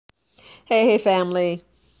Hey, family.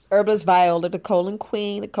 Herbalist Viola, the colon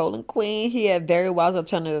queen here at Very Wise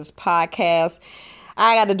Alternatives podcast.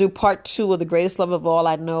 I got to do part two of The Greatest Love of All.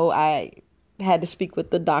 I know I had to speak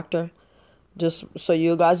with the doctor just so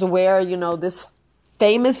you guys are aware, this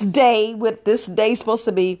famous day, with this day supposed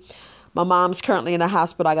to be. My mom's currently in the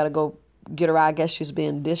hospital. I got to go get her out. I guess she's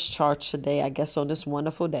being discharged today, I guess, on this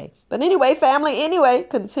wonderful day. But anyway, family,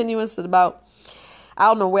 continuance about, I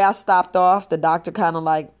don't know where I stopped off. The doctor kind of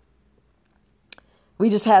like, we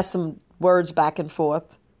just had some words back and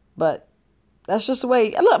forth, but that's just the way.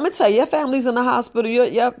 Look, let me tell you, your family's in the hospital.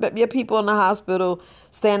 Your people in the hospital.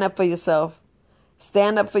 Stand up for yourself.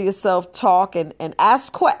 Stand up for yourself. Talk and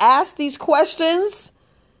ask these questions.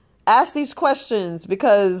 Ask these questions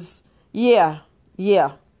because yeah.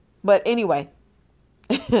 But anyway,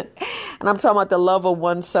 and I'm talking about the love of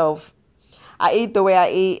oneself. I eat the way I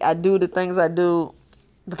eat. I do the things I do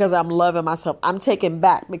because I'm loving myself. I'm taking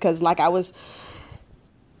back because like I was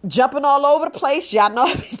jumping all over the place. Y'all know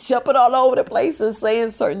I be jumping all over the place and saying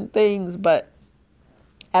certain things. But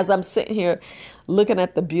as I'm sitting here looking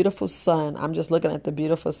at the beautiful sun, I'm just looking at the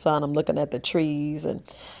beautiful sun. I'm looking at the trees. And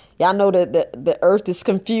y'all know that the earth is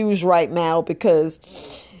confused right now because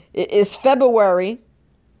it's February.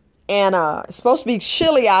 And it's supposed to be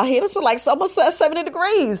chilly out here. It's like almost 70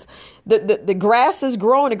 degrees. The grass is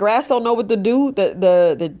growing. The grass don't know what to do.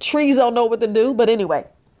 The trees don't know what to do. But anyway.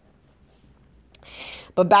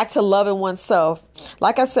 But back to loving oneself.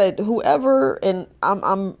 Like I said, whoever, and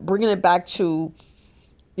I'm bringing it back to,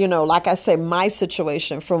 like I said, my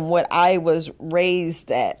situation from what I was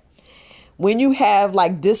raised at. When you have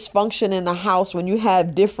like dysfunction in the house, when you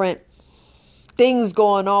have different things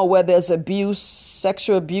going on, where there's abuse,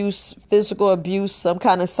 sexual abuse, physical abuse, some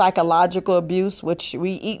kind of psychological abuse, which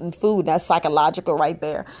we eating food, that's psychological right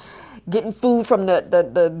there. Getting food from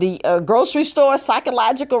the grocery store,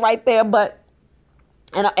 psychological right there. But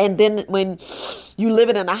And then when you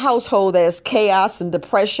living in a household, there's chaos and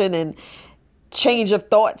depression and change of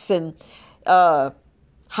thoughts and how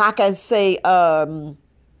can I say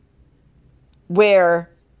where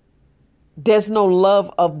there's no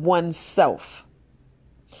love of oneself.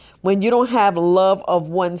 When you don't have love of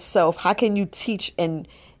oneself, how can you teach and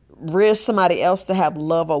rear somebody else to have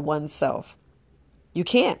love of oneself? You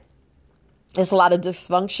can't. It's a lot of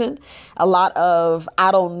dysfunction, a lot of,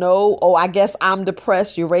 I don't know. Oh, I guess I'm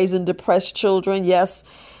depressed. You're raising depressed children. Yes,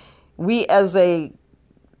 we as a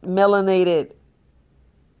melanated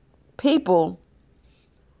people,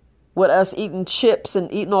 with us eating chips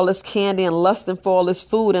and eating all this candy and lusting for all this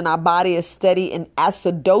food, and our body is steady in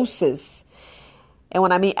acidosis. And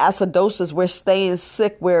when I mean acidosis, we're staying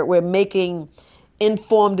sick. We're making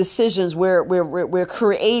informed decisions. We're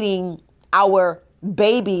creating our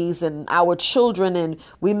babies and our children, and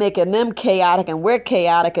we making them chaotic, and we're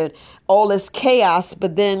chaotic, and all this chaos.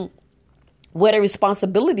 But then where the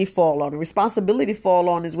responsibility fall on? The responsibility fall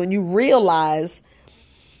on is when you realize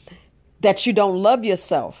that you don't love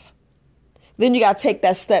yourself. Then you got to take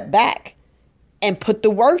that step back and put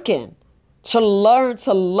the work in to learn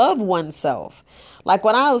to love oneself. Like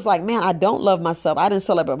when I was like, man, I don't love myself. I didn't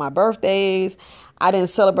celebrate my birthdays. I didn't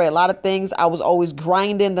celebrate a lot of things. I was always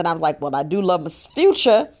grinding. Then I was like, well, I do love my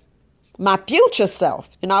future self.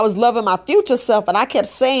 I was loving my future self. And I kept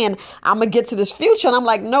saying, I'm going to get to this future. And I'm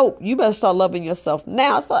like, no, you better start loving yourself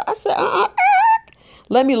now. So I said,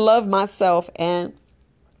 let me love myself. And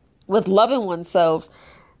with loving oneself,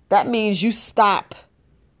 that means you stop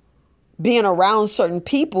being around certain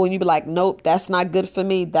people and you be like, nope, that's not good for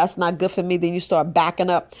me. That's not good for me. Then you start backing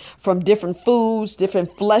up from different foods,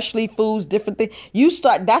 different fleshly foods, different things.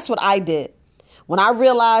 That's what I did. When I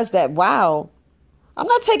realized that, wow, I'm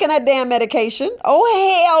not taking that damn medication.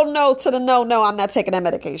 Oh, hell no to the no, I'm not taking that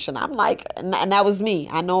medication. I'm like, and that was me.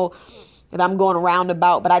 I know that I'm going around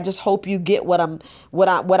about, but I just hope you get what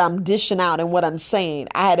I'm dishing out and what I'm saying.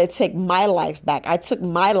 I had to take my life back. I took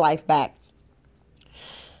my life back.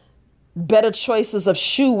 Better choices of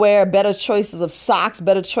shoe wear, better choices of socks,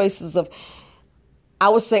 better choices of, I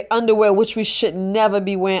would say, underwear, which we should never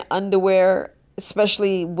be wearing underwear,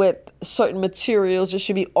 especially with certain materials. It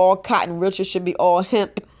should be all cotton rich. It should be all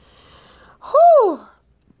hemp. Whew.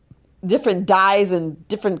 Different dyes and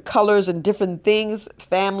different colors and different things.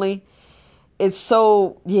 Family. It's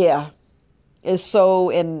so, yeah. It's so,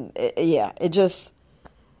 and yeah, it just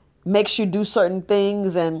makes you do certain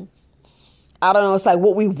things. And I don't know. It's like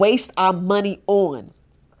what we waste our money on.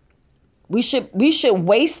 We should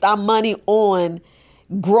waste our money on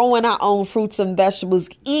growing our own fruits and vegetables,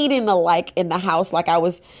 eating alike in the house. Like I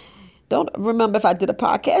was, don't remember if I did a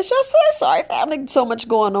podcast yesterday. Sorry, family. So much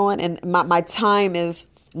going on. And my time is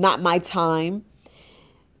not my time.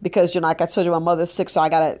 because, like I told you, my mother's sick, so I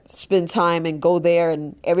got to spend time and go there,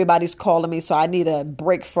 and everybody's calling me. So I need a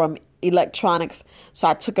break from electronics. So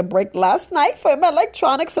I took a break last night from my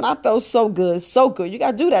electronics, and I felt so good. So good. You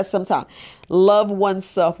got to do that sometime. Love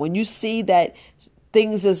oneself. When you see that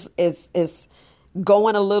things is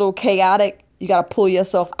going a little chaotic, you got to pull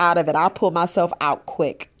yourself out of it. I pulled myself out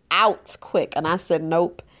quick. And I said,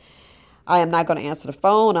 nope, I am not going to answer the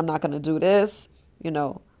phone. I'm not going to do this,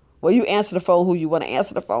 Well, you answer the phone who you want to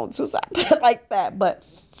answer the phone to, so I put it like that. But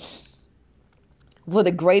for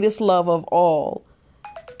the greatest love of all,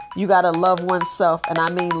 you got to love oneself. And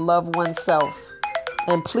I mean love oneself.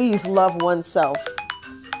 And please love oneself.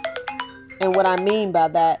 And what I mean by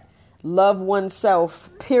that, love oneself,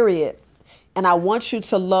 period. And I want you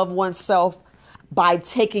to love oneself by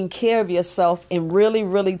taking care of yourself and really,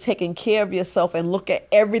 really taking care of yourself, and look at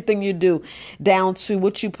everything you do, down to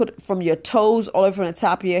what you put from your toes all the way from the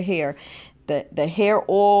top of your hair, the hair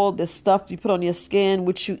oil, the stuff you put on your skin,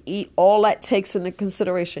 what you eat, all that takes into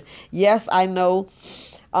consideration. Yes, I know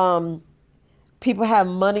people have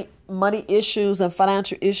money issues and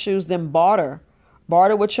financial issues. Then barter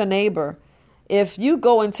with your neighbor. If you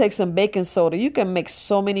go and take some baking soda, you can make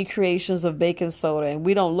so many creations of baking soda, and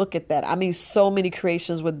we don't look at that. I mean, so many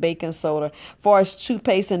creations with baking soda, far as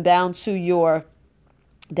toothpaste and down to your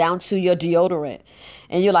deodorant.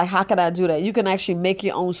 And you're like, how can I do that? You can actually make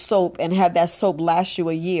your own soap and have that soap last you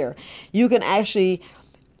a year. You can actually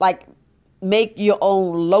make your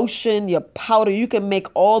own lotion, your powder. You can make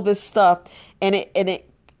all this stuff, and it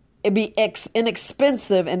be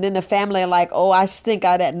inexpensive. And then the family are like, oh, I stink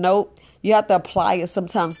out of that. Nope. You have to apply it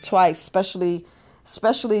sometimes twice, especially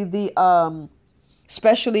the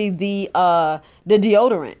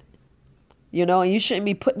deodorant, and you shouldn't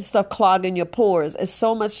be putting stuff clogging your pores. It's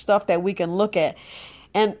so much stuff that we can look at.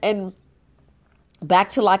 And back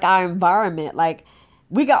to our environment,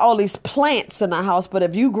 we got all these plants in our house, but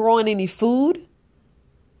if you growing any food,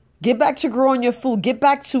 get back to growing your food. Get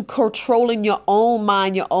back to controlling your own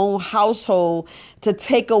mind, your own household, to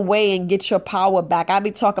take away and get your power back. I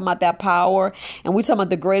be talking about that power, and we talking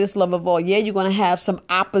about the greatest love of all. Yeah, you're going to have some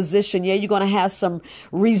opposition. Yeah, you're going to have some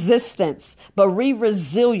resistance, but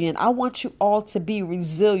resilient. I want you all to be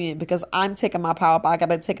resilient, because I'm taking my power back. I've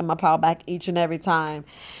been taking my power back each and every time.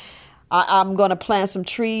 I'm going to plant some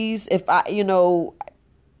trees. If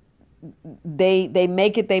they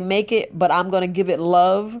make it, but I'm going to give it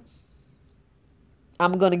love.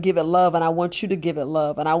 I'm going to give it love, and I want you to give it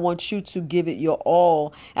love, and I want you to give it your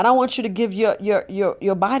all, and I want you to give your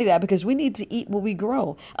body that, because we need to eat what we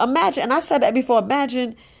grow. Imagine, and I said that before,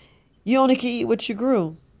 imagine you only can eat what you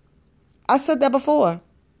grew. I said that before.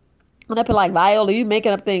 And I be like, Viola, you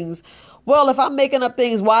making up things. Well, if I'm making up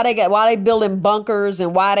things, why they building bunkers,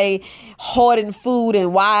 and why they hoarding food,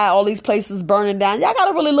 and why all these places burning down? Y'all got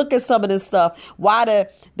to really look at some of this stuff. Why the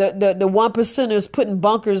 1%ers putting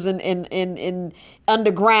bunkers in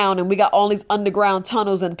underground, and we got all these underground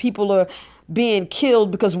tunnels, and people are being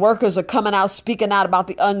killed because workers are coming out speaking out about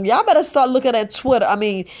y'all better start looking at Twitter. I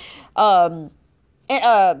mean,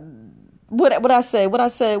 what I say?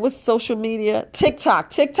 What's social media?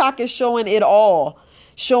 TikTok is showing it all.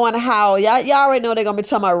 Showing how y'all already know they're gonna be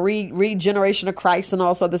talking about regeneration of Christ and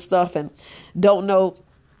all this other stuff, and don't know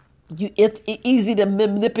it's easy to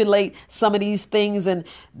manipulate some of these things and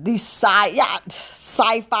these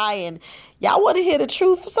sci-fi, and y'all want to hear the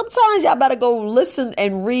truth. Sometimes y'all better go listen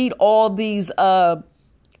and read all these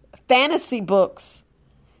fantasy books.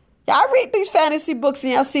 Y'all read these fantasy books,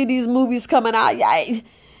 and y'all see these movies coming out.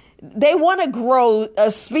 They want to grow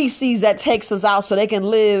a species that takes us out so they can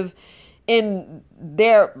live in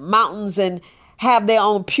their mountains and have their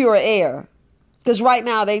own pure air. Because right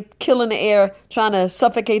now they killing the air, trying to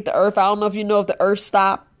suffocate the earth. I don't know if you know if the earth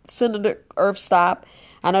stopped, center of the earth stopped.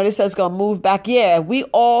 I know they said it's going to move back. Yeah, we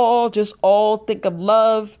all think of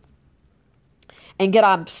love and get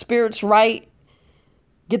our spirits right.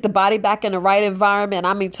 Get the body back in the right environment.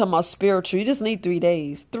 I mean, talking about spiritual. You just need 3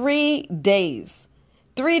 days. 3 days.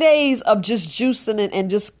 3 days of just juicing and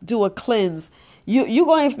just do a cleanse. You're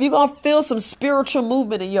going to feel some spiritual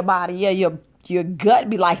movement in your body. Yeah, your gut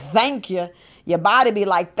be like, thank you. Your body be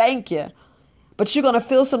like, thank you. But you're going to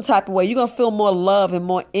feel some type of way. You're going to feel more love and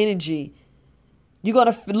more energy. You're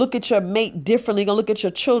going to look at your mate differently. You're going to look at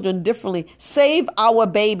your children differently. Save our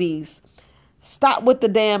babies. Stop with the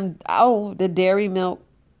the dairy milk,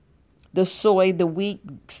 the soy, the wheat.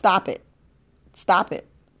 Stop it. Stop it.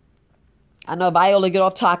 I know Viola get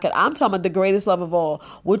off talking. I'm talking about the greatest love of all.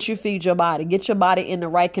 What you feed your body. Get your body in the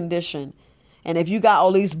right condition. And if you got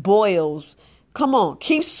all these boils, come on,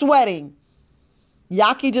 keep sweating.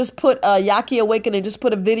 Yaki Awakening just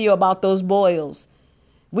put a video about those boils.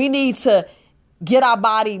 We need to get our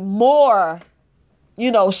body more,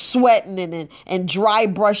 sweating and dry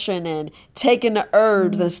brushing and taking the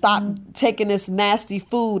herbs and stop taking this nasty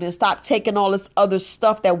food and stop taking all this other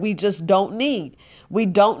stuff that we just don't need. We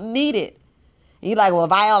don't need it. And you're like, well,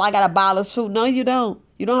 Viola, I got to buy this food. No, you don't.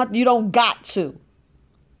 You don't got to.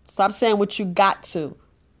 Stop saying what you got to.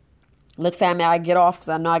 Look, family, I get off because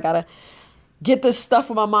I know I got to get this stuff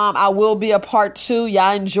from my mom. I will be a part 2.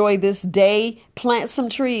 Y'all enjoy this day. Plant some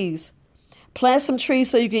trees. Plant some trees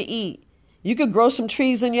so you can eat. You could grow some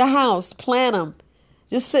trees in your house. Plant them.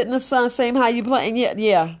 Just sit in the sun, same how you plant.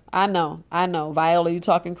 Yeah, I know. Viola, you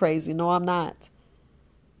talking crazy. No, I'm not.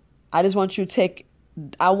 I just want you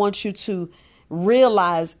to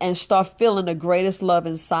realize and start feeling the greatest love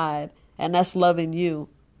inside, and that's loving you.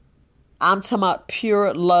 I'm talking about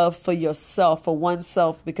pure love for yourself, for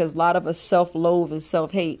oneself, because a lot of us self-loathe and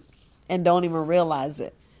self-hate and don't even realize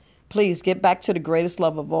it. Please get back to the greatest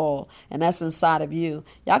love of all, and that's inside of you.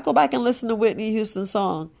 Y'all go back and listen to Whitney Houston's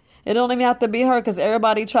song. It don't even have to be her, because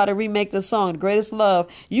everybody try to remake the song, The Greatest Love.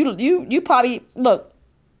 You probably, look,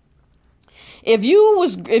 if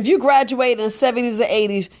you graduated in the 70s or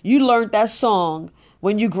 80s, you learned that song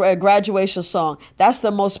when you graduation song. That's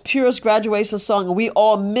the most purest graduation song, and we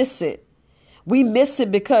all miss it. We miss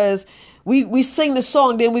it because we sing the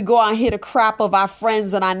song, then we go out and hear the crap of our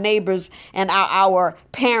friends and our neighbors and our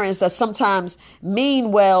parents that sometimes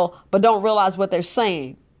mean well, but don't realize what they're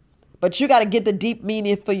saying. But you got to get the deep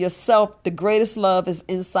meaning for yourself. The greatest love is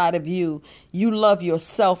inside of you. You love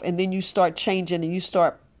yourself, and then you start changing and you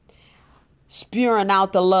start spewing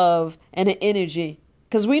out the love and the energy.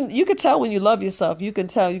 Because you can tell when you love yourself. You can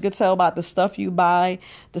tell about the stuff you buy,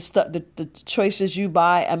 the choices you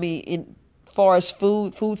buy. I mean, in far as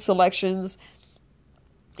food selections,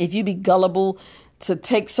 if you be gullible to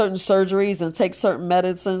take certain surgeries and take certain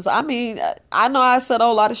medicines. I mean, I know I said a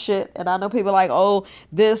whole lot of shit, and I know people are like, oh,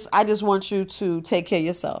 I just want you to take care of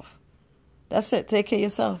yourself. That's it. Take care of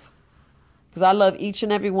yourself. Because I love each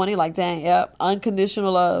and every one of you. Like, dang, yep,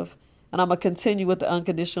 unconditional love. And I'm going to continue with the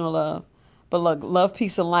unconditional love. But look, love,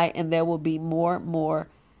 peace, and light, and there will be more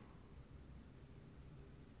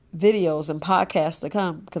videos and podcasts to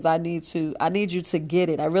come, because I need you to get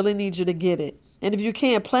it. I really need you to get it. And if you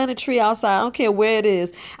can, plant a tree outside. I don't care where it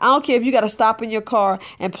is. I don't care if you got to stop in your car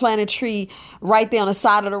and plant a tree right there on the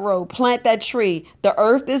side of the road. Plant that tree. The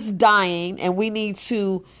earth is dying, and we need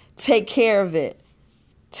to take care of it.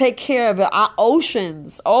 Take care of it. Our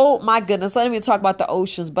oceans. Oh my goodness. Let me talk about the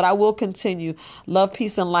oceans, but I will continue. Love,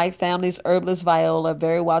 peace, and light, families. Herbalist Viola,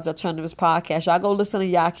 Very Wise Alternatives podcast. Y'all go listen to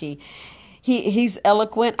Yaki. He's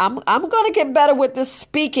eloquent. I'm going to get better with this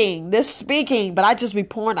speaking, but I just be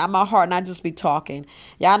pouring out my heart and I just be talking.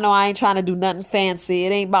 Y'all know I ain't trying to do nothing fancy. It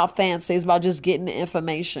ain't about fancy. It's about just getting the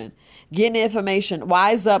information.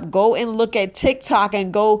 Wise up. Go and look at TikTok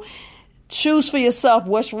and go choose for yourself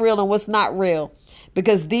what's real and what's not real.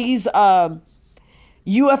 Because these UFOs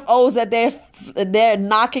that they're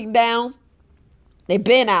knocking down, they've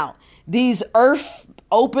been out. These earth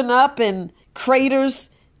open up and craters.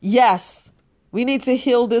 Yes, we need to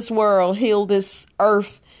heal this world, heal this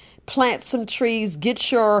earth, plant some trees,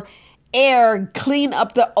 get your air, clean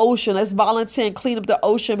up the ocean. Let's volunteer and clean up the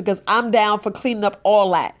ocean, because I'm down for cleaning up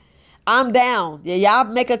all that. I'm down. Yeah, y'all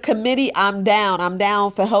make a committee. I'm down. I'm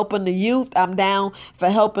down for helping the youth. I'm down for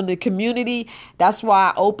helping the community. That's why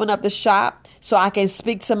I open up the shop, so I can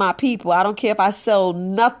speak to my people. I don't care if I sell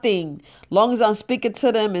nothing. Long as I'm speaking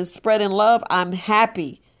to them and spreading love, I'm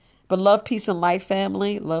happy. But love, peace, and light,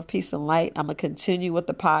 family. Love, peace, and light. I'm going to continue with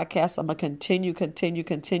the podcast. I'm going to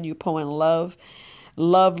continue pouring love.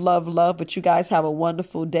 Love, love, love. But you guys have a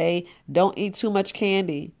wonderful day. Don't eat too much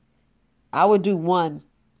candy. I would do one.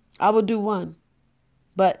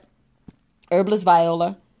 But Herbalist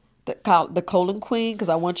Viola, the colon queen, because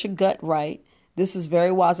I want your gut right. This is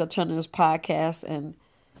Very Wise Alternatives podcast. And,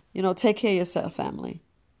 take care of yourself, family.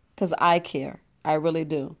 Because I care. I really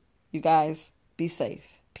do. You guys be safe.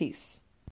 Peace.